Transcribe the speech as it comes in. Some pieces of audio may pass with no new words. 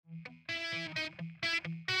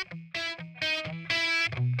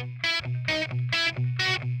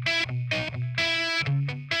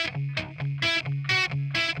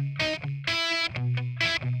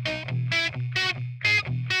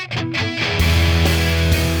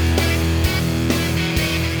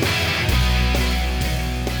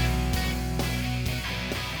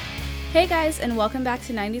guys, and welcome back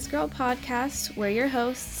to 90s Girl Podcast. We're your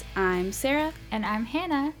hosts. I'm Sarah. And I'm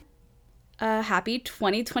Hannah. Happy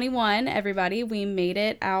 2021, everybody. We made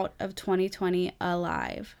it out of 2020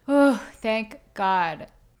 alive. Oh, thank God.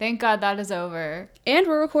 Thank God that is over. And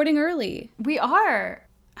we're recording early. We are.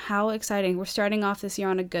 How exciting. We're starting off this year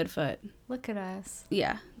on a good foot. Look at us.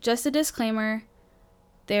 Yeah. Just a disclaimer.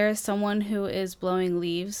 There's someone who is blowing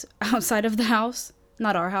leaves outside of the house.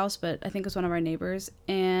 Not our house, but I think it's one of our neighbors.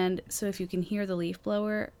 And so if you can hear the leaf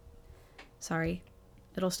blower, sorry.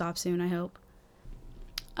 It'll stop soon, I hope.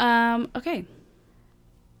 Okay.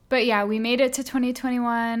 But yeah, we made it to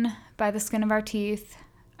 2021 by the skin of our teeth.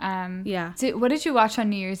 Yeah. What did you watch on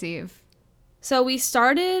New Year's Eve? So we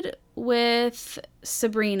started with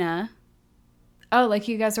Sabrina. Oh, like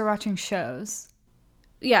you guys are watching shows.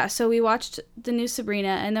 Yeah, so we watched the new Sabrina,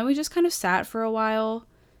 and then we just kind of sat for a while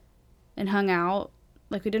and hung out.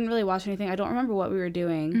 Like, we didn't really watch anything. I don't remember what we were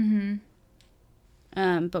doing.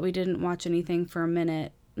 Mm-hmm. But we didn't watch anything for a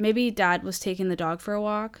minute. Maybe Dad was taking the dog for a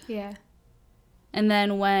walk. Yeah. And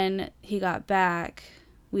then when he got back,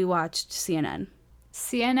 we watched CNN.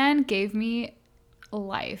 CNN gave me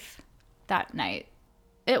life that night.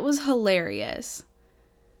 It was hilarious.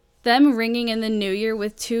 Them ringing in the new year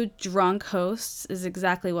with two drunk hosts is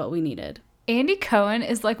exactly what we needed. Andy Cohen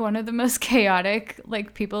is like one of the most chaotic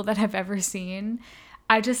like people that I've ever seen.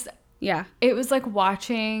 Yeah. It was like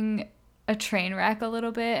watching a train wreck a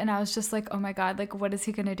little bit, and I was just like, oh my God, like what is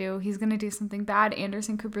he gonna do? He's gonna do something bad.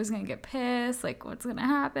 Anderson Cooper's gonna get pissed. Like, what's gonna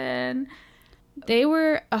happen? They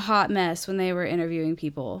were a hot mess when they were interviewing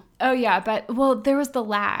people. Oh yeah, but well, there was the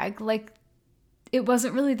lag. Like, it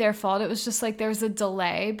wasn't really their fault. It was just like there was a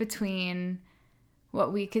delay between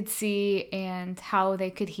what we could see and how they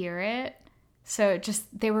could hear it. So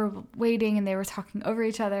they were waiting and they were talking over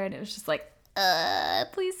each other, and it was just like,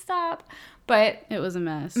 please stop. But it was a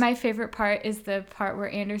mess. My favorite part is the part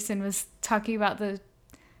where Anderson was talking about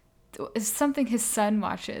something his son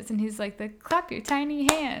watches, and he's like, clap your tiny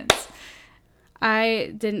hands.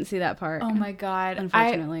 I didn't see that part. Oh my God.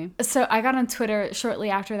 Unfortunately. So I got on Twitter shortly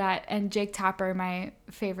after that, and Jake Tapper, my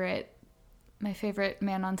favorite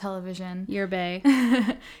man on television. Your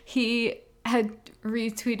bae. He had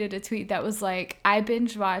retweeted a tweet that was like, I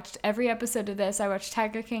binge watched every episode of this. I watched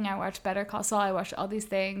Tiger King. I watched Better Call Saul. I watched all these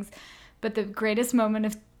things. But the greatest moment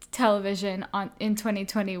of television in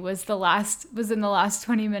 2020 was in the last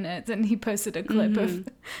 20 minutes, and he posted a clip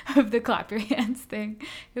of the clap your hands thing.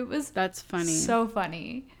 That's funny. So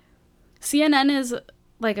funny. CNN is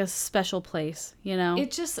like a special place, you know?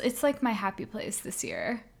 It's like my happy place this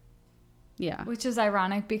year. Yeah. Which is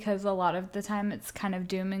ironic because a lot of the time it's kind of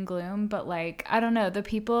doom and gloom, but like, I don't know, the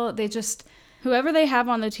people, whoever they have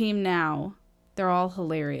on the team now, they're all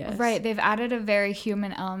hilarious. Right. They've added a very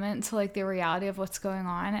human element to like the reality of what's going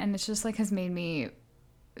on, and it's just like has made me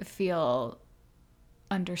feel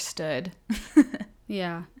understood.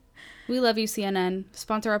 Yeah. We love you, CNN.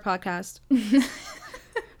 Sponsor our podcast.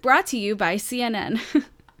 Brought to you by CNN.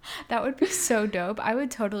 That would be so dope. I would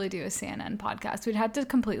totally do a CNN podcast. We'd have to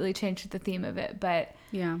completely change the theme of it, but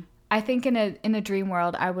yeah, I think in a dream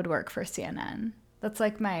world, I would work for CNN. That's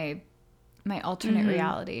like my alternate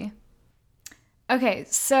reality. Okay,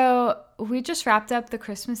 so we just wrapped up the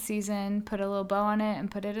Christmas season, put a little bow on it,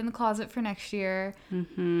 and put it in the closet for next year.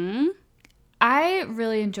 Mm-hmm. I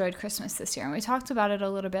really enjoyed Christmas this year, and we talked about it a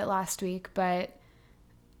little bit last week, but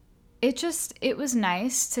it was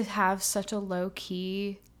nice to have such a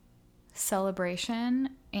low-key celebration.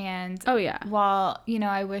 And oh yeah, while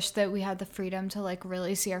I wish that we had the freedom to like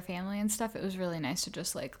really see our family and stuff, it was really nice to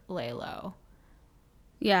just like lay low.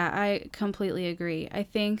 Yeah, I completely agree. I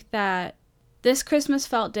think that this Christmas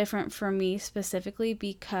felt different for me specifically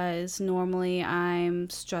because normally I'm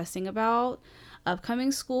stressing about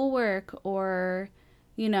upcoming schoolwork, or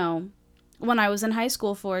when I was in high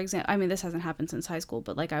school, for example. I mean, this hasn't happened since high school,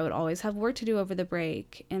 but like I would always have work to do over the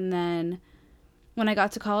break. And then when I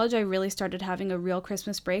got to college, I really started having a real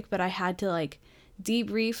Christmas break, but I had to like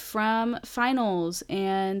debrief from finals,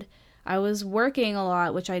 and I was working a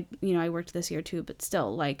lot, which I worked this year too, but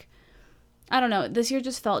still, like, I don't know, this year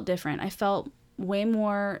just felt different. I felt way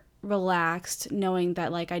more relaxed knowing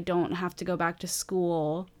that like I don't have to go back to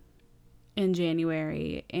school in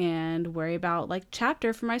January and worry about like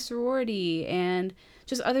chapter for my sorority and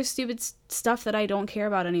just other stupid stuff that I don't care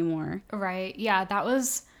about anymore. Right. Yeah, that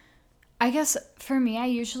was, I guess for me, I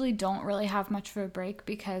usually don't really have much of a break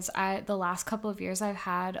because the last couple of years I've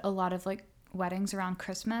had a lot of like weddings around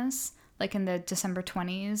Christmas, like in the December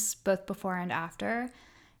 20s, both before and after.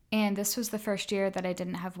 And this was the first year that I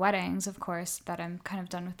didn't have weddings, of course, that I'm kind of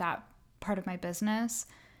done with that part of my business.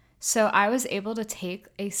 So I was able to take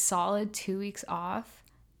a solid 2 weeks off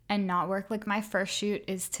and not work. Like my first shoot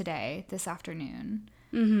is today, this afternoon.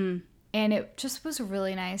 Mm-hmm. And it just was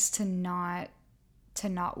really nice to not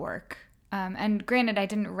work. And granted, I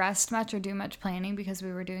didn't rest much or do much planning because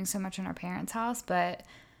we were doing so much in our parents' house, but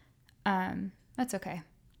that's okay.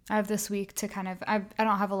 I have this week to kind of, I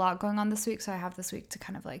don't have a lot going on this week, so I have this week to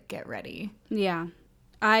kind of like get ready. Yeah.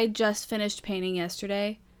 I just finished painting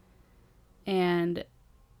yesterday, and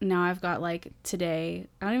now I've got like today,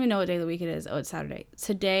 I don't even know what day of the week it is. Oh, it's Saturday.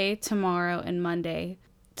 Today, tomorrow, and Monday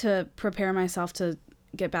to prepare myself to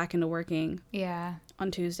get back into working. Yeah.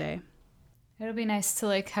 On Tuesday. It'll be nice to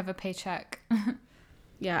like have a paycheck.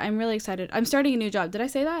 Yeah, I'm really excited. I'm starting a new job. Did I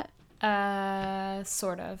say that?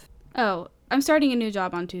 Sort of. Oh, I'm starting a new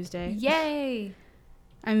job on Tuesday. Yay!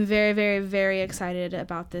 I'm very, very, very excited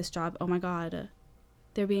about this job. Oh my God.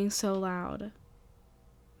 They're being so loud.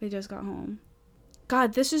 They just got home.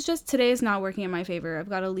 God, today is not working in my favor. I've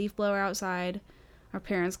got a leaf blower outside. Our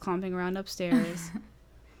parents clomping around upstairs.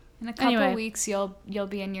 In a couple weeks, you'll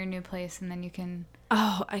be in your new place, and then you can...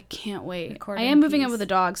 Oh, I can't wait. I am moving in with a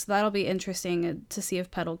dog, so that'll be interesting to see if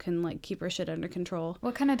Petal can like keep her shit under control.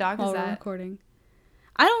 What kind of dog is that? We're recording.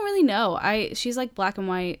 I don't really know. She's like black and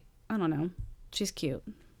white. I don't know. She's cute.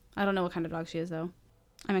 I don't know what kind of dog she is though.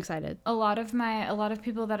 I'm excited. A lot of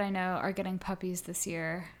people that I know are getting puppies this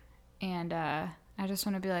year, and I just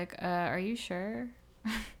want to be like, are you sure?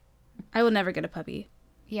 I will never get a puppy.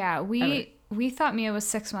 Yeah, we thought Mia was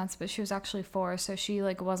 6 months, but she was actually 4, so she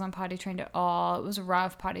like wasn't potty trained at all. It was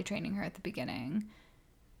rough potty training her at the beginning.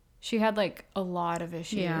 She had like a lot of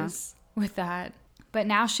issues with that. But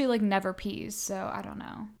now she like never pees, so I don't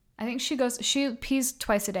know. I think she pees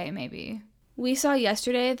twice a day maybe. We saw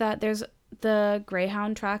yesterday that there's the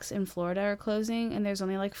Greyhound tracks in Florida are closing, and there's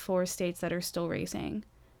only like 4 states that are still racing.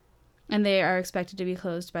 And they are expected to be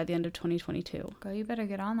closed by the end of 2022. Girl, you better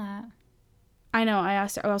get on that. I know. I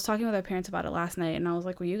was talking with our parents about it last night, and I was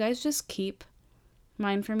like, will you guys just keep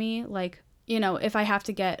mine for me? Like, you know, if I have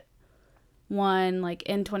to get one like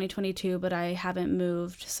in 2022, but I haven't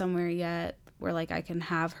moved somewhere yet where like I can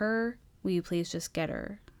have her, will you please just get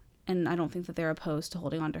her? And I don't think that they're opposed to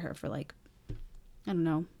holding on to her for like, I don't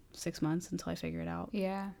know, 6 months until I figure it out.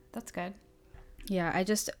 Yeah, that's good. Yeah,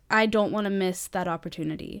 I don't want to miss that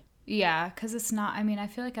opportunity. Yeah, because it's not, I mean, I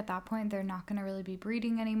feel like at that point they're not going to really be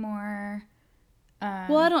breeding anymore.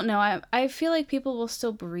 Well, I don't know. I feel like people will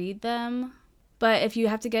still breed them, but if I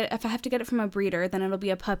have to get it from a breeder, then it'll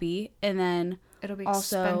be a puppy, and then it'll be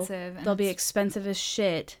also expensive. They'll be expensive as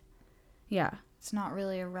shit. Yeah. It's not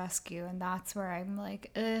really a rescue, and that's where I'm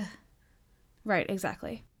like, ugh. Right,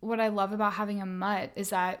 exactly. What I love about having a mutt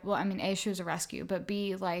is that, well, I mean, A, she was a rescue, but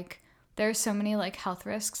B, like, there's so many, like, health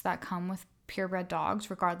risks that come with purebred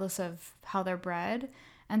dogs, regardless of how they're bred.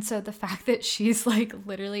 And so the fact that she's, like,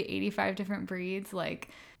 literally 85 different breeds, like,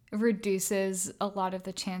 reduces a lot of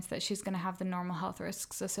the chance that she's going to have the normal health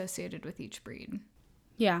risks associated with each breed.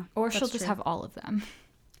 Yeah. Or she'll just have all of them.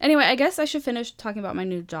 Anyway, I guess I should finish talking about my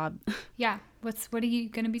new job. Yeah. What are you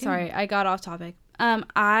going to be doing? Sorry, I got off topic.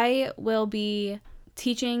 I will be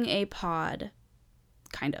teaching a pod,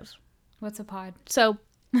 kind of. What's a pod? So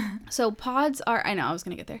pods are, I know, I was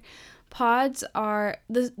going to get there. Pods are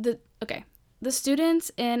the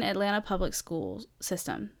students in Atlanta public school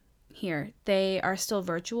system here, they are still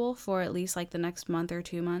virtual for at least like the next month or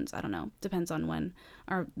 2 months. I don't know. Depends on when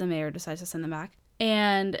the mayor decides to send them back.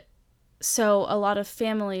 And so a lot of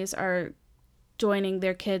families are joining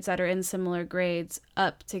their kids that are in similar grades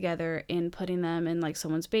up together and putting them in like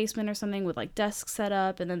someone's basement or something with like desks set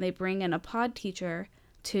up. And then they bring in a pod teacher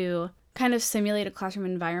to kind of simulate a classroom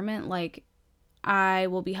environment. Like I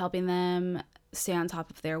will be helping them stay on top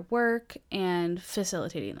of their work and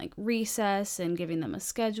facilitating like recess and giving them a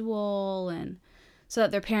schedule, and so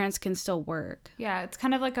that their parents can still work. Yeah, it's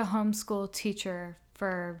kind of like a homeschool teacher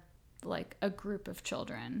for like a group of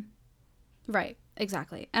children. Right,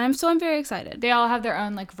 exactly. And I'm very excited. They all have their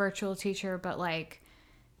own like virtual teacher, but like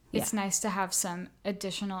it's nice to have some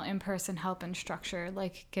additional in-person help and structure,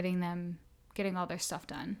 like getting all their stuff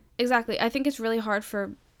done. Exactly. I think it's really hard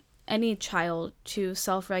for any child to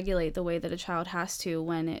self-regulate the way that a child has to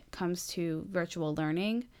when it comes to virtual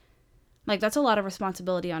learning. Like that's a lot of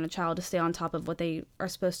responsibility on a child to stay on top of what they are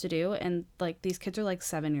supposed to do, and like these kids are like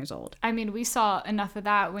 7 years old. I mean, we saw enough of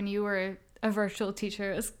that when you were a virtual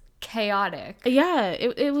teacher. It was chaotic. Yeah,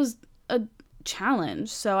 it was a challenge.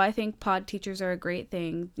 So I think pod teachers are a great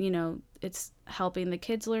thing. You know, it's helping the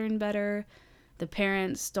kids learn better. The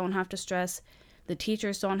parents don't have to stress. The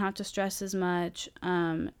teachers don't have to stress as much.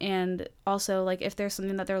 And also, like, if there's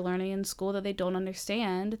something that they're learning in school that they don't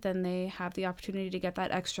understand, then they have the opportunity to get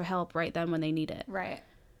that extra help right then when they need it. Right.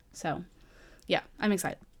 So, yeah, I'm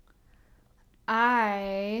excited.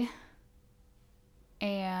 I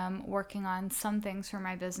am working on some things for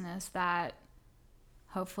my business that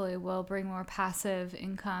hopefully will bring more passive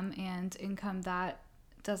income and income that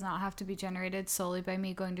does not have to be generated solely by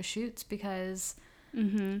me going to shoots, because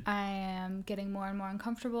I am getting more and more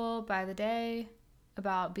uncomfortable by the day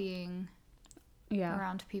about being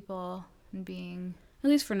around people and being, at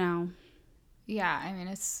least for now. Yeah, I mean,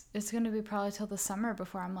 it's going to be probably till the summer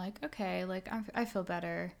before I'm like, okay, like I feel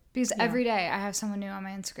better. Because every day I have someone new on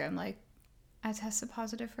my Instagram like, I tested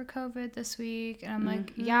positive for COVID this week. And I'm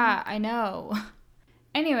like, yeah, I know.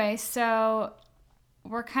 Anyway, so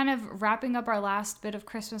we're kind of wrapping up our last bit of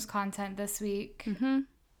Christmas content this week.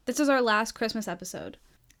 This is our last Christmas episode.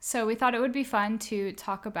 So we thought it would be fun to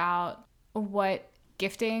talk about what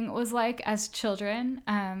gifting was like as children,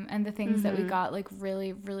 and the things that we got like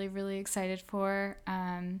really, really, really excited for,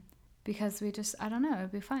 because we just, I don't know,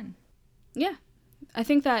 it'd be fun. Yeah. I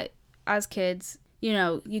think that as kids, you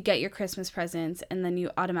know, you get your Christmas presents and then you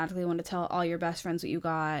automatically want to tell all your best friends what you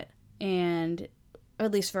got. And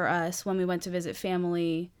at least for us, when we went to visit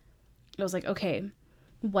family, it was like, okay,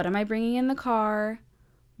 what am I bringing in the car?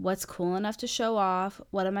 What's cool enough to show off?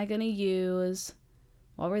 What am I going to use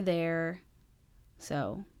while we're there?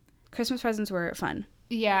 So Christmas presents were fun.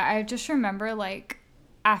 Yeah, I just remember like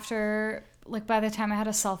after, like by the time I had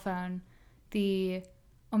a cell phone, the,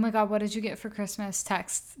 oh my God, what did you get for Christmas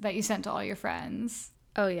texts that you sent to all your friends?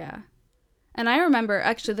 Oh, yeah. And I remember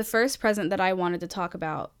actually the first present that I wanted to talk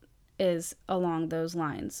about is along those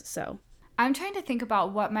lines. So I'm trying to think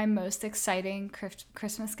about what my most exciting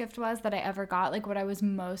Christmas gift was that I ever got, like what I was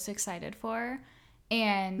most excited for.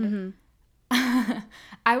 And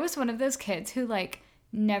I was one of those kids who like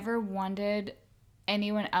never wanted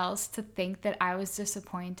anyone else to think that I was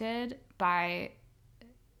disappointed by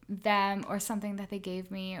them or something that they gave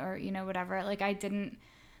me, or, you know, whatever. Like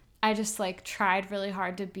I just like tried really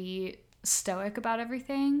hard to be stoic about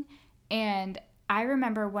everything. And I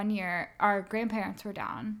remember one year our grandparents were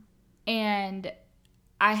down and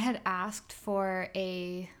I had asked for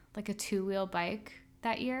a 2-wheel bike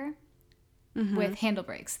that year with handle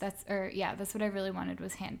brakes. That's what I really wanted,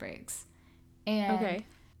 was handbrakes. And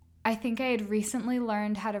I think I had recently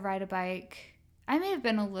learned how to ride a bike. I may have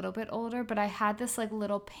been a little bit older, but I had this like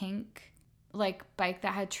little pink like bike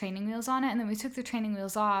that had training wheels on it, and then we took the training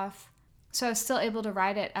wheels off, so I was still able to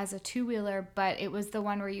ride it as a 2-wheeler, but it was the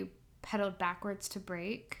one where you pedaled backwards to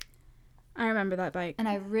brake. I remember that bike. And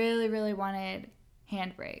I really, really wanted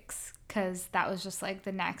handbrakes because that was just like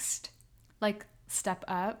the next like step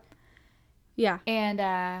up. Yeah.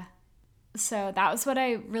 And so that was what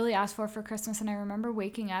I really asked for Christmas. And I remember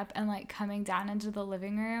waking up and like coming down into the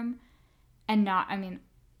living room and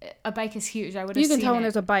a bike is huge. I would have seen it. You can tell when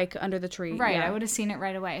there's a bike under the tree. Right. Yeah. I would have seen it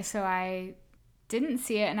right away. So I didn't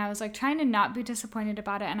see it, and I was like trying to not be disappointed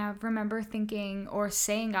about it. And I remember thinking or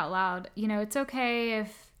saying out loud, you know, it's okay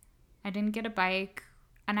if I didn't get a bike.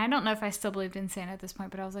 And I don't know if I still believed in Santa at this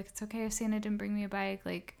point, but I was like, it's okay if Santa didn't bring me a bike.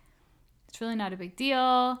 Like, it's really not a big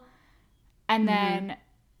deal. And then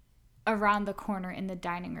around the corner in the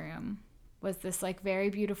dining room was this like very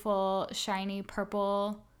beautiful, shiny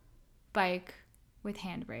purple bike with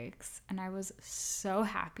handbrakes. And I was so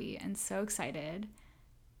happy and so excited.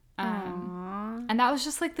 And that was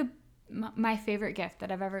just like my favorite gift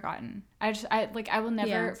that I've ever gotten. I will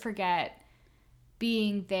never forget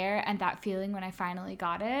being there and that feeling when I finally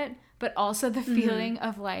got it, but also the feeling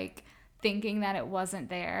of like thinking that it wasn't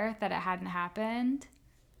there, that it hadn't happened.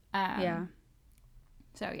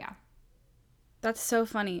 So yeah. That's so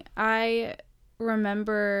funny. I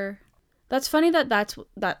remember, that's funny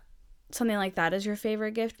that something like that is your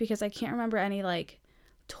favorite gift, because I can't remember any like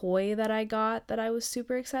toy that I got that I was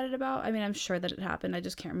super excited about. I mean, I'm sure that it happened. I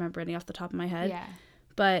just can't remember any off the top of my head. Yeah.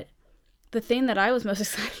 But the thing that I was most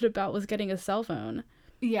excited about was getting a cell phone.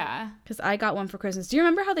 Yeah. Because I got one for Christmas. Do you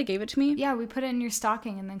remember how they gave it to me? Yeah, we put it in your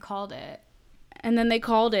stocking and then called it. And then they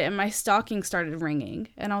called it and my stocking started ringing.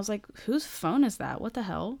 And I was like, whose phone is that? What the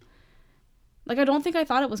hell? Like, I don't think I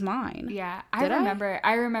thought it was mine. Yeah.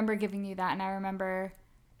 I remember giving you that, and I remember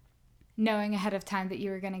knowing ahead of time that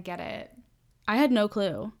you were going to get it. I had no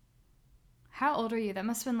clue. How old are you? That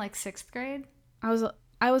must have been like 6th grade? I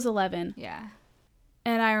was 11. Yeah.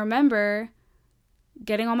 And I remember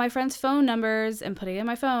getting all my friends' phone numbers and putting it in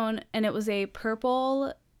my phone, and it was a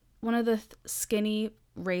purple, one of the skinny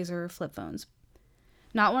Razr flip phones.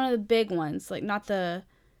 Not one of the big ones, like not the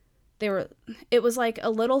it was like a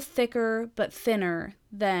little thicker but thinner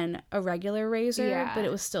than a regular razor, but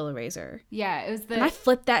it was still a razor. Yeah, it was and I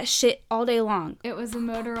flipped that shit all day long. It was a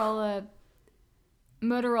Motorola.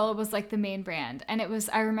 Motorola was like the main brand, and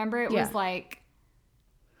I remember it was like,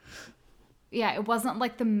 it wasn't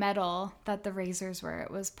like the metal that the razors were.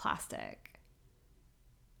 It was plastic.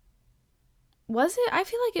 Was it? I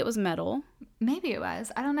feel like it was metal. Maybe it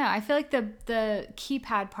was. I don't know. I feel like the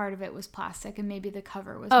keypad part of it was plastic, and maybe the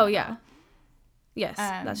cover was metal. Yeah. Yes,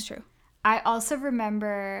 that's true. I also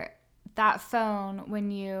remember that phone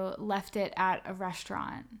when you left it at a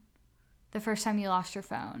restaurant. The first time you lost your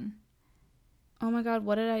phone. Oh my God,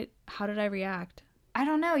 how did I react? I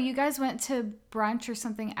don't know. You guys went to brunch or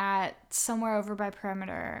something at somewhere over by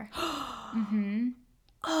Perimeter. Mm-hmm.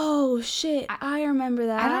 Oh, shit. I remember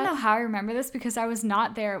that. I don't know how I remember this because I was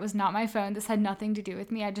not there. It was not my phone. This had nothing to do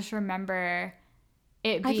with me. I just remember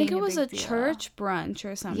it being I think it was a deal. church brunch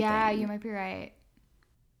or something. Yeah, you might be right.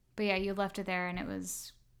 But yeah, you left it there and it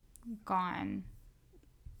was gone.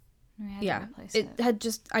 We had to replace it. It had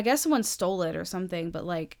just, I guess someone stole it or something, but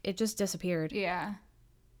like it just disappeared. Yeah.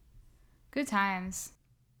 Good times.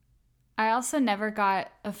 I also never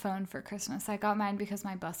got a phone for Christmas. I got mine because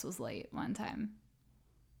my bus was late one time.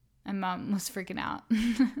 And Mom was freaking out.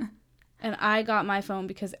 And I got my phone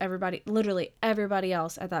because literally everybody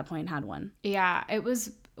else at that point had one. Yeah, it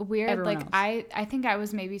was weird. Everyone else. I think I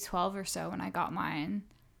was maybe 12 or so when I got mine.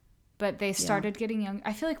 But they started getting young.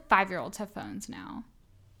 I feel like 5-year-olds have phones now.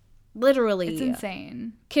 Literally. It's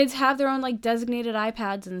insane. Kids have their own like designated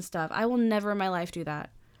iPads and stuff. I will never in my life do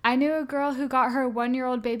that. I knew a girl who got her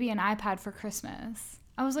 1-year-old baby an iPad for Christmas.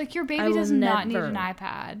 I was like, your baby does not need an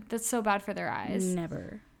iPad. That's so bad for their eyes.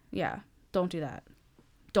 Never. Yeah. Don't do that.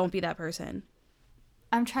 Don't be that person.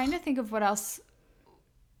 I'm trying to think of what else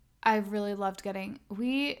I really loved getting.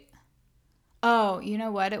 Oh, you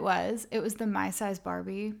know what it was? It was the My Size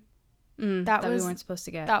Barbie. That we weren't supposed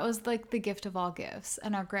to get. That was like the gift of all gifts.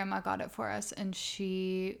 And our grandma got it for us. And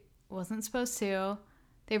she wasn't supposed to.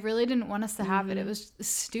 They really didn't want us to have it. It was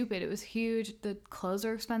stupid. It was huge. The clothes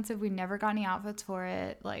are expensive. We never got any outfits for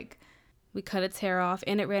it. Like, we cut its hair off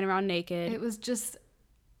and it ran around naked. It was just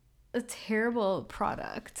a terrible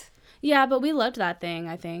product. Yeah, but we loved that thing,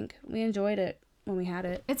 I think. We enjoyed it when we had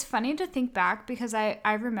it. It's funny to think back because I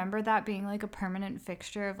remember that being like a permanent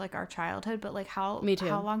fixture of like our childhood, but like Me too.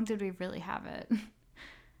 How long did we really have it?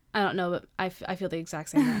 I don't know, but I feel the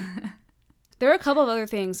exact same way. There are a couple of other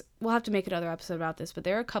things. We'll have to make another episode about this, but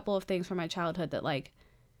there are a couple of things from my childhood that like,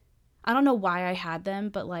 I don't know why I had them,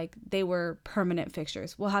 but like they were permanent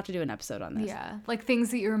fixtures. We'll have to do an episode on this. Yeah, like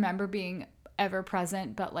things that you remember being ever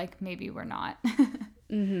present, but like maybe we're not.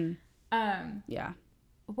 Yeah.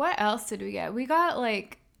 What else did we get? We got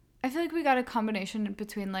like, I feel like we got a combination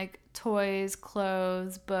between like toys,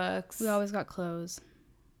 clothes, books. We always got clothes.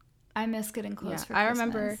 I miss getting clothes for I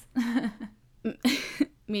Christmas. remember.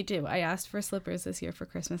 Me too. I asked for slippers this year for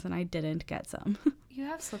Christmas and I didn't get some. You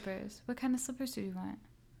have slippers. What kind of slippers do you want?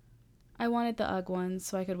 I wanted the UGG ones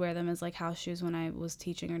so I could wear them as like house shoes when I was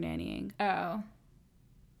teaching or nannying. Oh.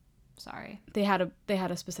 Sorry. They had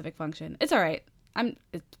a specific function. It's all right.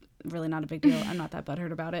 It's really not a big deal. I'm not that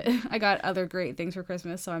butthurt about it. I got other great things for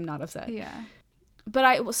Christmas, so I'm not upset. Yeah.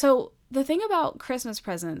 But so the thing about Christmas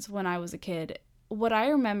presents when I was a kid, what I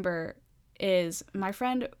remember is my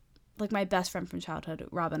friend, like my best friend from childhood,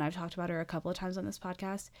 Robin, I've talked about her a couple of times on this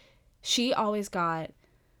podcast. She always got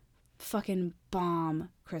fucking bomb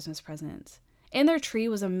Christmas presents. And their tree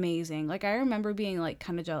was amazing. Like I remember being like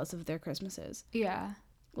kind of jealous of their Christmases. Yeah.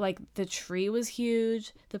 Like the tree was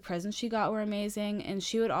huge. The presents she got were amazing. And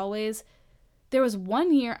she would always, there was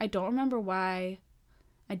one year, I don't remember why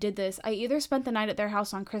I did this. I either spent the night at their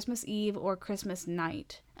house on Christmas Eve or Christmas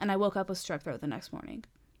night. And I woke up with strep throat the next morning.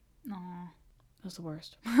 Aww. It was the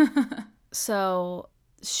worst. So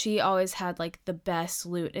she always had like the best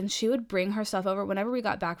loot. And she would bring her stuff over whenever we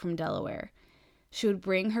got back from Delaware. She would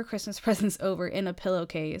bring her Christmas presents over in a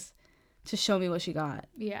pillowcase to show me what she got.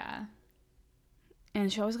 Yeah.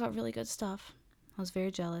 And she always got really good stuff. I was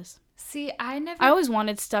very jealous. See, I always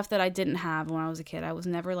wanted stuff that I didn't have when I was a kid. I was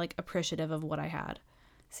never like appreciative of what I had.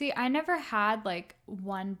 See, I never had like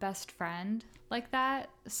one best friend like that.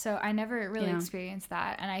 So I never really experienced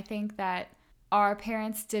that. And I think that our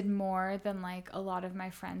parents did more than like a lot of my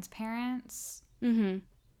friends' parents. Mm-hmm.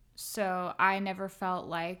 So I never felt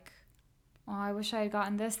like, oh, I wish I had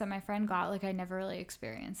gotten this that my friend got. Like I never really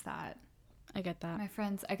experienced that. I get that. My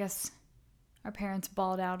friends, I guess our parents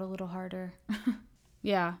balled out a little harder.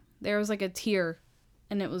 Yeah. There was like a tier.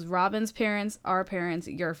 And it was Robin's parents, our parents,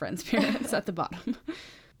 your friend's parents at the bottom.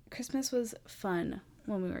 Christmas was fun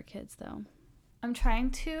when we were kids, though. I'm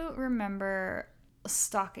trying to remember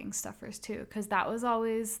stocking stuffers too, because that's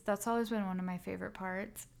always been one of my favorite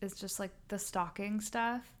parts, is just like the stocking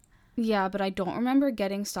stuff. Yeah, but I don't remember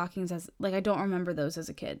getting stockings as, like, I don't remember those as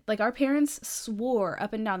a kid. Like, our parents swore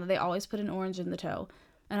up and down that they always put an orange in the toe.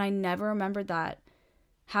 And I never remembered that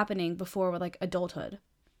happening before with, like, adulthood.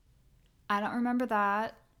 I don't remember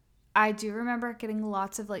that. I do remember getting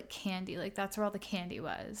lots of like candy. Like that's where all the candy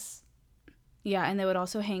was. Yeah, and they would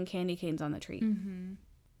also hang candy canes on the tree. Mm-hmm.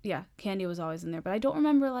 Yeah, candy was always in there. But I don't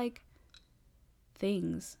remember, like,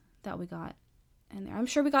 things that we got in there. I'm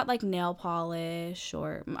sure we got, like, nail polish,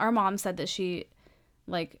 or our mom said that she,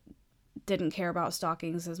 like, didn't care about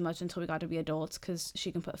stockings as much until we got to be adults because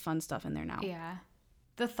she can put fun stuff in there now. Yeah.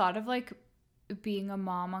 The thought of, like, being a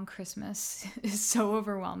mom on Christmas is so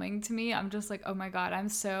overwhelming to me. I'm just like, oh my God,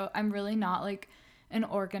 I'm really not, like, an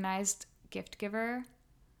organized gift giver.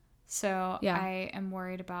 So yeah. I am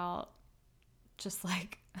worried about just,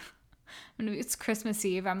 like, when it's Christmas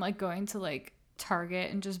Eve, I'm, like, going to, like,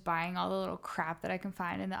 Target and just buying all the little crap that I can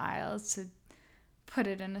find in the aisles to put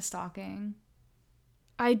it in a stocking.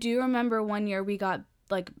 I do remember one year we got,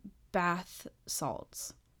 like, bath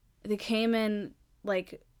salts. They came in,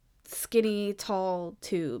 like, skinny, tall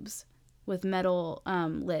tubes with metal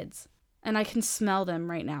lids. And I can smell them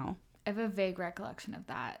right now. I have a vague recollection of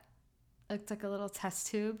that. It's like a little test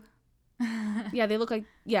tube. Yeah, they look like,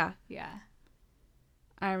 yeah. Yeah.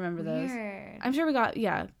 I remember those. Weird. I'm sure we got,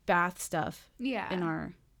 bath stuff in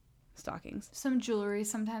our stockings. Some jewelry,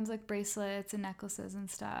 sometimes like bracelets and necklaces and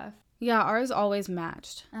stuff. Yeah, ours always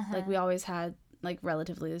matched. Uh-huh. Like, we always had, like,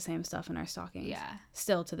 relatively the same stuff in our stockings. Yeah.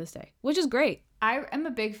 Still to this day, which is great. I am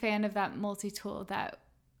a big fan of that multi-tool that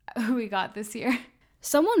we got this year.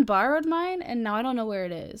 Someone borrowed mine, and now I don't know where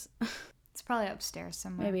it is. It's probably upstairs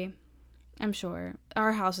somewhere. Maybe. I'm sure.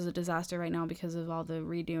 Our house is a disaster right now because of all the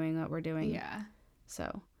redoing that we're doing. Yeah.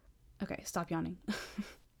 So, okay, stop yawning.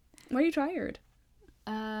 Why are you tired?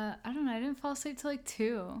 I don't know. I didn't fall asleep till like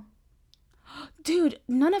 2. Dude,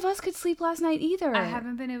 none of us could sleep last night either. I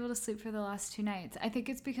haven't been able to sleep for the last 2 nights. I think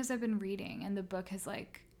it's because I've been reading and the book has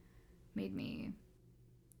like made me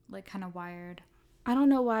like kind of wired. I don't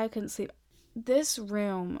know why I couldn't sleep. This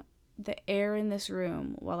room, the air in this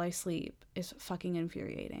room while I sleep is fucking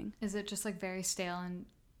infuriating. Is it just like very stale and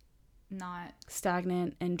not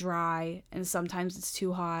stagnant and dry, and sometimes it's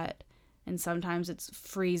too hot and sometimes it's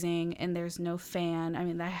freezing and there's no fan. I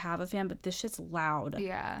mean, I have a fan, but this shit's loud.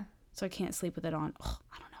 Yeah. So I can't sleep with it on. Ugh,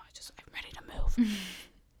 I don't know. I'm ready to move.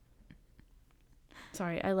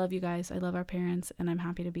 Sorry, I love you guys. I love our parents, and I'm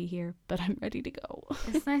happy to be here, but I'm ready to go.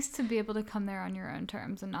 It's nice to be able to come there on your own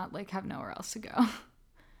terms and not, like, have nowhere else to go.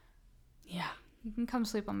 Yeah. You can come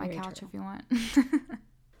sleep on my couch true. if you want.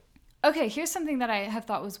 Okay, here's something that I have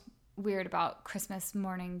thought was weird about Christmas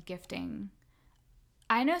morning gifting.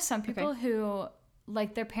 I know some people who,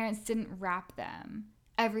 like, their parents didn't wrap them.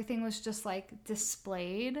 Everything was just, like,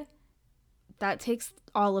 displayed. That takes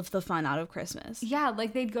all of the fun out of Christmas. Yeah,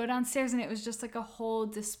 like they'd go downstairs and it was just like a whole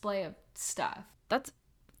display of stuff. That's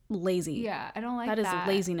lazy. Yeah, I don't like that. That is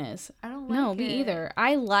laziness. I don't like No, me either.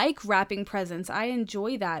 I like wrapping presents. I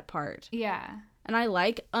enjoy that part. Yeah. And I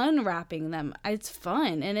like unwrapping them. It's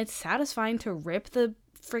fun and it's satisfying to rip the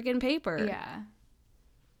friggin' paper. Yeah.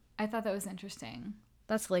 I thought that was interesting.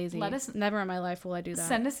 That's lazy. Never in my life will I do that.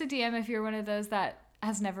 Send us a DM if you're one of those that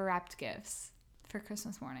has never wrapped gifts for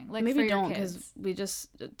Christmas morning. Like, maybe for don't, because we just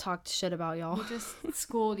talked shit about y'all. We just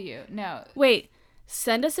schooled you. No. Wait,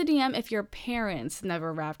 send us a DM if your parents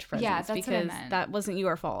never wrapped presents. Yeah, that's because what I meant. That wasn't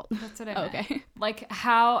your fault. That's what I meant. Okay. Like,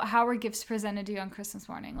 how were gifts presented to you on Christmas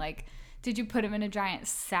morning? Like, did you put them in a giant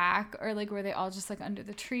sack, or like were they all just like under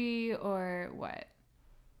the tree, or what?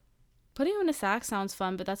 Putting them in a sack sounds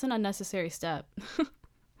fun, but that's an unnecessary step.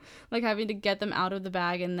 Like having to get them out of the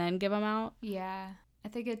bag and then give them out. Yeah. I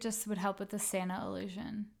think it just would help with the Santa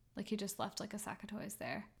illusion. Like, you just left, like, a sack of toys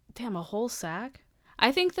there. Damn, a whole sack?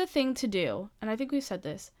 I think the thing to do, and I think we've said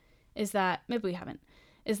this, is that, maybe we haven't,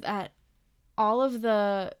 is that all of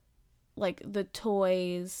the, like, the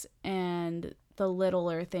toys and the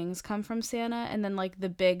littler things come from Santa, and then, like, the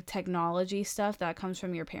big technology stuff, that comes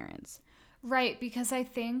from your parents. Right, because I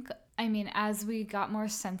think, I mean, as we got more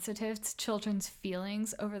sensitive to children's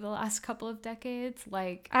feelings over the last couple of decades,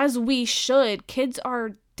 like... As we should. Kids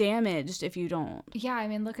are damaged if you don't. Yeah, I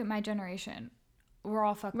mean, look at my generation. We're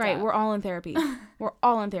all fucked up. Right, we're all in therapy. We're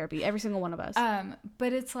all in therapy, every single one of us.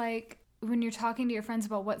 But it's like, when you're talking to your friends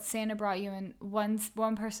about what Santa brought you, and one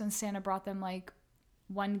person Santa brought them, like,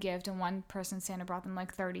 one gift, and one person Santa brought them,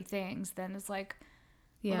 like, 30 things, then it's like,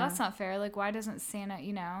 well, that's not fair. Like, why doesn't Santa,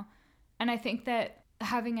 you know... And I think that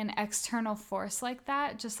having an external force like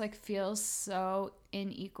that just like feels so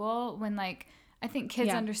unequal when like I think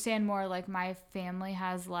kids understand more like my family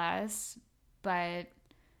has less, but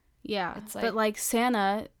yeah, it's like, but like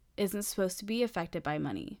Santa isn't supposed to be affected by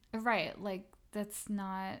money. Right, like that's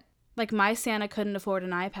not like my Santa couldn't afford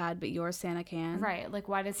an iPad, but your Santa can. Right, like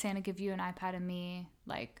why did Santa give you an iPad and me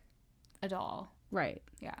like a doll? Right.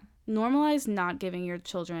 Yeah. Normalize not giving your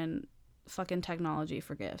children fucking technology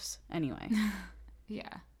for gifts anyway.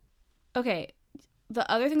 Yeah. Okay, the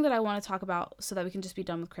other thing that I want to talk about so that we can just be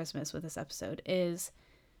done with Christmas with this episode is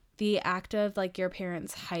the act of like your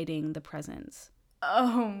parents hiding the presents.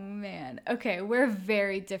 Oh man. Okay, we're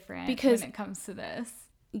very different because when it comes to this.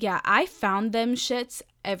 Yeah, I found them shits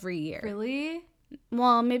every year. Really?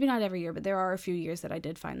 Well, maybe not every year, but there are a few years that I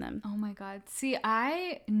did find them. Oh my god. See,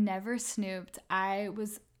 I never snooped. I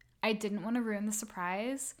didn't want to ruin the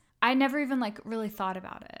surprise. I never even like really thought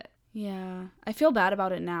about it. Yeah. I feel bad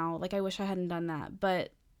about it now. Like I wish I hadn't done that,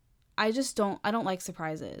 but I don't like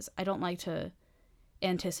surprises. I don't like to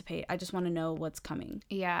anticipate. I just want to know what's coming.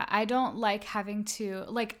 Yeah, I don't like having to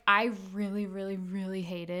like I really really really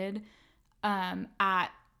hated at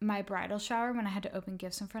my bridal shower when I had to open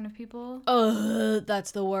gifts in front of people. Oh, that's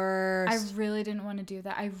the worst. I really didn't want to do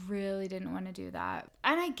that.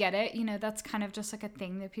 And I get it, you know, that's kind of just like a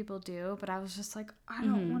thing that people do, but I was just like, I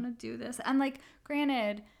don't want to do this. And like,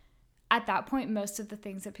 granted, at that point, most of the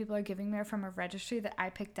things that people are giving me are from a registry that I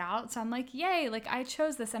picked out. So I'm like, yay, like I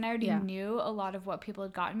chose this. And I already knew a lot of what people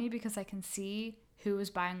had gotten me because I can see who was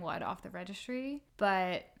buying what off the registry.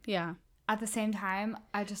 But yeah, at the same time,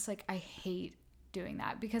 I just like, I hate doing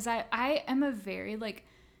that because I am a very like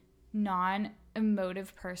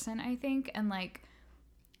non-emotive person, I think. And like,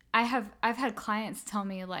 I've had clients tell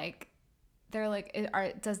me like, they're like,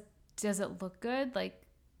 does it look good? Like,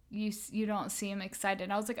 you don't seem excited.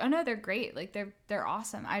 And I was like, oh no, they're great. Like they're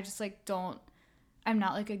awesome. I just like I'm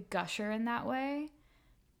not like a gusher in that way.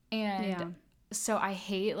 And so I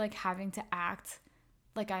hate like having to act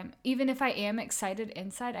like even if I am excited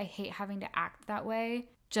inside, I hate having to act that way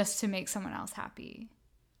just to make someone else happy.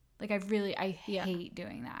 Like I hate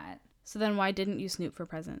doing that. So then why didn't you snoop for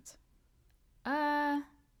presents? I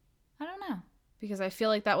don't know. Because I feel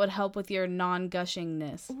like that would help with your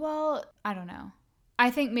non-gushingness. Well, I don't know. I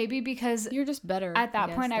think maybe because you're just better. At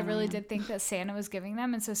that point, I really did think that Santa was giving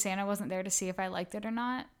them, and so Santa wasn't there to see if I liked it or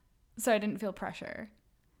not. So I didn't feel pressure.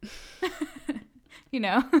 You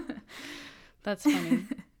know? That's funny.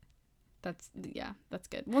 That's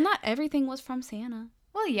good. Well, not everything was from Santa.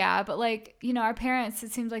 Well, yeah, but like, you know, our parents,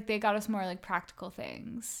 it seems like they got us more like practical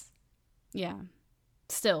things. Yeah.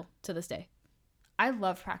 Still to this day. I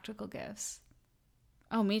love practical gifts.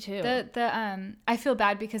 Oh, me too. I feel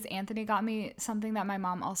bad because Anthony got me something that my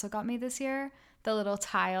mom also got me this year. The little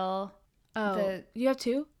tile. Oh, you have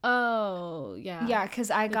two? Oh, yeah. Yeah,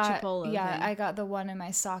 because I got Chipotle thing. I got the one in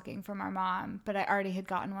my stocking from our mom, but I already had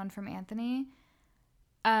gotten one from Anthony.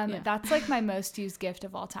 That's like my most used gift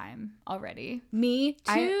of all time already. Me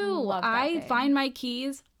too. I find my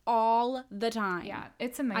keys all the time. Yeah,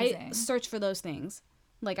 it's amazing. I search for those things.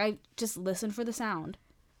 Like I just listen for the sound.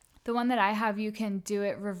 The one that I have, you can do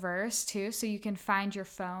it reverse too, so you can find your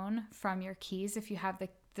phone from your keys if you have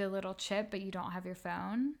the little chip, but you don't have your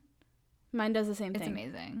phone. Mine does the same thing. It's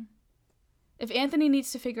amazing. If Anthony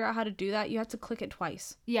needs to figure out how to do that, you have to click it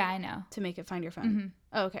twice. Yeah, I know. To make it find your phone. Mm-hmm.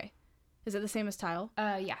 Oh, okay. Is it the same as Tile?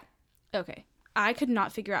 Yeah. Okay. I could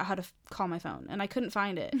not figure out how to call my phone, and I couldn't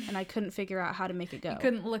find it, and I couldn't figure out how to make it go. You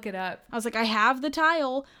couldn't look it up. I was like, I have the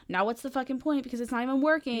Tile. Now what's the fucking point? Because it's not even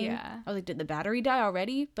working. Yeah. I was like, did the battery die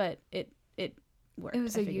already? But it worked. It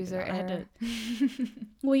was a user error.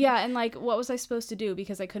 Well, yeah, and like, what was I supposed to do?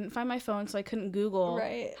 Because I couldn't find my phone, so I couldn't Google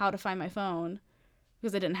how to find my phone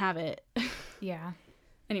because I didn't have it. Yeah.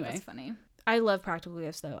 Anyway. That's funny. I love practical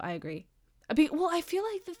gifts, though. I agree. Well, I feel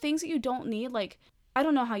like the things that you don't need, like, I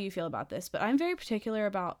don't know how you feel about this, but I'm very particular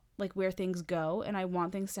about like where things go, and I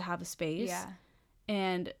want things to have a space. Yeah.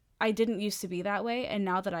 And I didn't used to be that way, and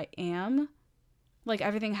now that I am, like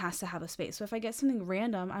everything has to have a space. So if I get something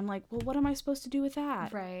random, I'm like, well, what am I supposed to do with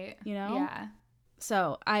that? Right. You know? Yeah.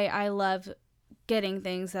 So I love getting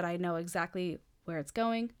things that I know exactly where it's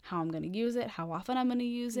going, how I'm going to use it, how often I'm going to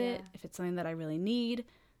use it, if it's something that I really need.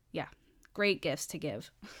 Yeah. Great gifts to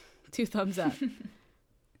give. 2 thumbs up.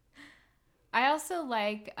 I also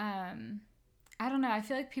like, I don't know, I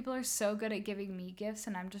feel like people are so good at giving me gifts,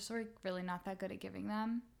 and I'm just like really not that good at giving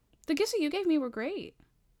them. The gifts that you gave me were great.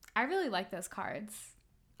 I really like those cards.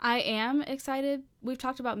 I am excited. We've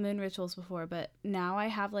talked about moon rituals before, but now I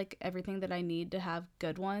have like everything that I need to have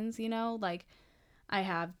good ones, you know? Like I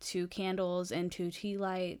have 2 candles and 2 tea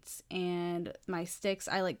lights and my sticks.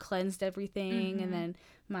 I like cleansed everything and then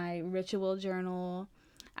my ritual journal.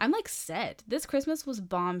 I'm like set. This Christmas was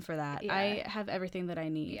bomb for that. Yeah. I have everything that I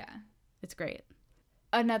need. Yeah. It's great.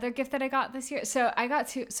 Another gift that I got this year. So I got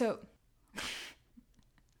 2. So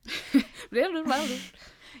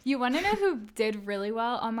you want to know who did really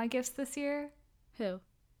well on my gifts this year? Who?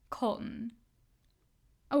 Colton.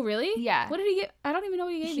 Oh, really? Yeah. What did he get? I don't even know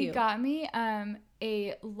what he gave you. He got me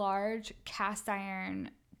a large cast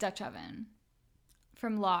iron Dutch oven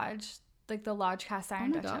from Lodge, like the Lodge cast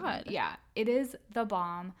iron Dutch oven. Yeah, it is the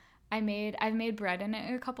bomb. I've made bread in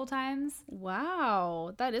it a couple times.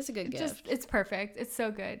 Wow, that is a good gift. It's perfect. It's so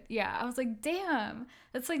good. Yeah, I was like, damn,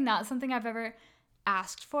 that's like not something I've ever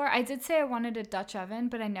asked for. I did say I wanted a Dutch oven,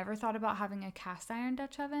 but I never thought about having a cast iron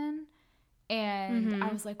Dutch oven. And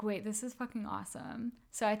I was like, wait, this is fucking awesome.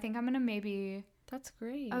 So I think I'm gonna maybe. That's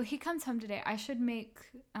great. Oh, he comes home today. I should make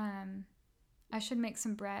some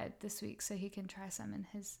bread this week so he can try some in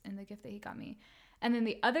the gift that he got me. And then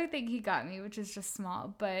the other thing he got me, which is just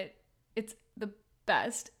small, but it's the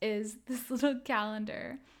best, is this little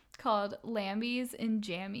calendar called Lambies and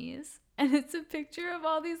Jammies. And it's a picture of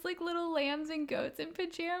all these like little lambs and goats in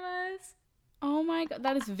pajamas. Oh my God,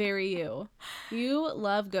 that is very you. You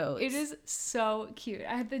love goats. It is so cute.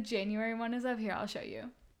 I have the January one is up here. I'll show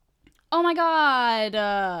you. Oh my God.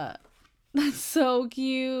 That's so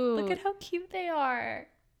cute. Look at how cute they are.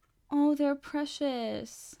 Oh, they're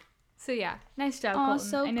precious. So yeah, nice job, Oh, Colton.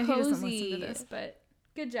 so I know cozy. he doesn't listen to this, but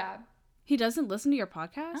good job. He doesn't listen to your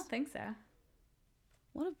podcast? I don't think so.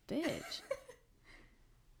 What a bitch.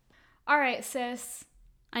 All right, sis.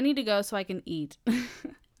 I need to go so I can eat.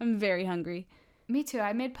 I'm very hungry. Me too.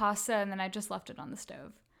 I made pasta and then I just left it on the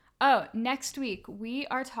stove. Oh, next week we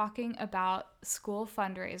are talking about school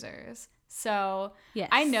fundraisers. So yes.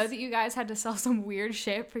 I know that you guys had to sell some weird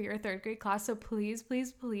shit for your 3rd grade class. So please,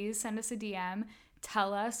 please, please send us a DM.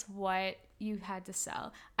 Tell us what you had to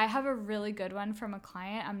sell. I have a really good one from a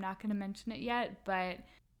client. I'm not going to mention it yet, but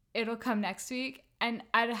it'll come next week. And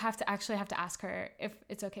I'd have to ask her if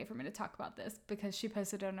it's okay for me to talk about this because she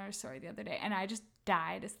posted it on her story the other day and I just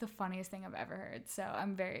died. It's the funniest thing I've ever heard. So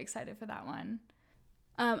I'm very excited for that one.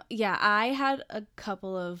 Yeah, I had a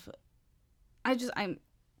couple of, we're going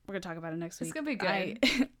to talk about it next week. It's going to be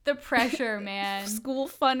good. The pressure, man. School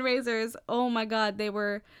fundraisers. Oh my God. They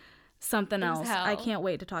were something else. Hell. I can't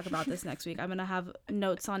wait to talk about this next week. I'm going to have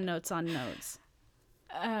notes on notes on notes.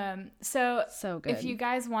 So good. If you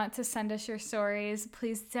guys want to send us your stories,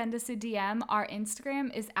 please send us a DM. Our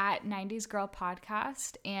Instagram is at 90s Girl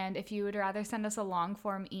Podcast. And if you would rather send us a long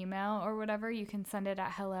form email or whatever, you can send it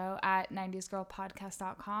at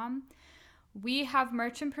hello@90sgirlpodcast.com. We have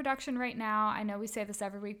merch in production right now. I know we say this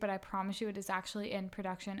every week, but I promise you it is actually in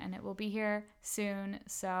production and it will be here soon.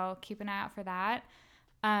 So keep an eye out for that.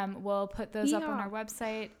 We'll put those up on our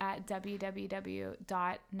website at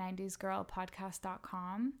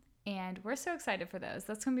www.90sgirlpodcast.com. And we're so excited for those.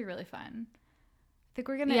 That's going to be really fun. I think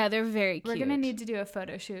we're going to... Yeah, they're very cute. We're going to need to do a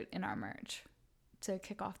photo shoot in our merch to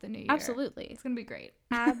kick off the new year. Absolutely. It's going to be great.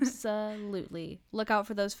 Absolutely. Look out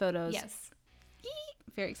for those photos. Yes.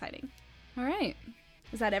 Very exciting. All right.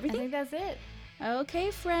 Is that everything? I think that's it.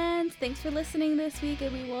 Okay, friends. Thanks for listening this week,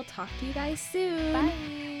 and we will talk to you guys soon.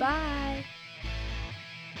 Bye. Bye.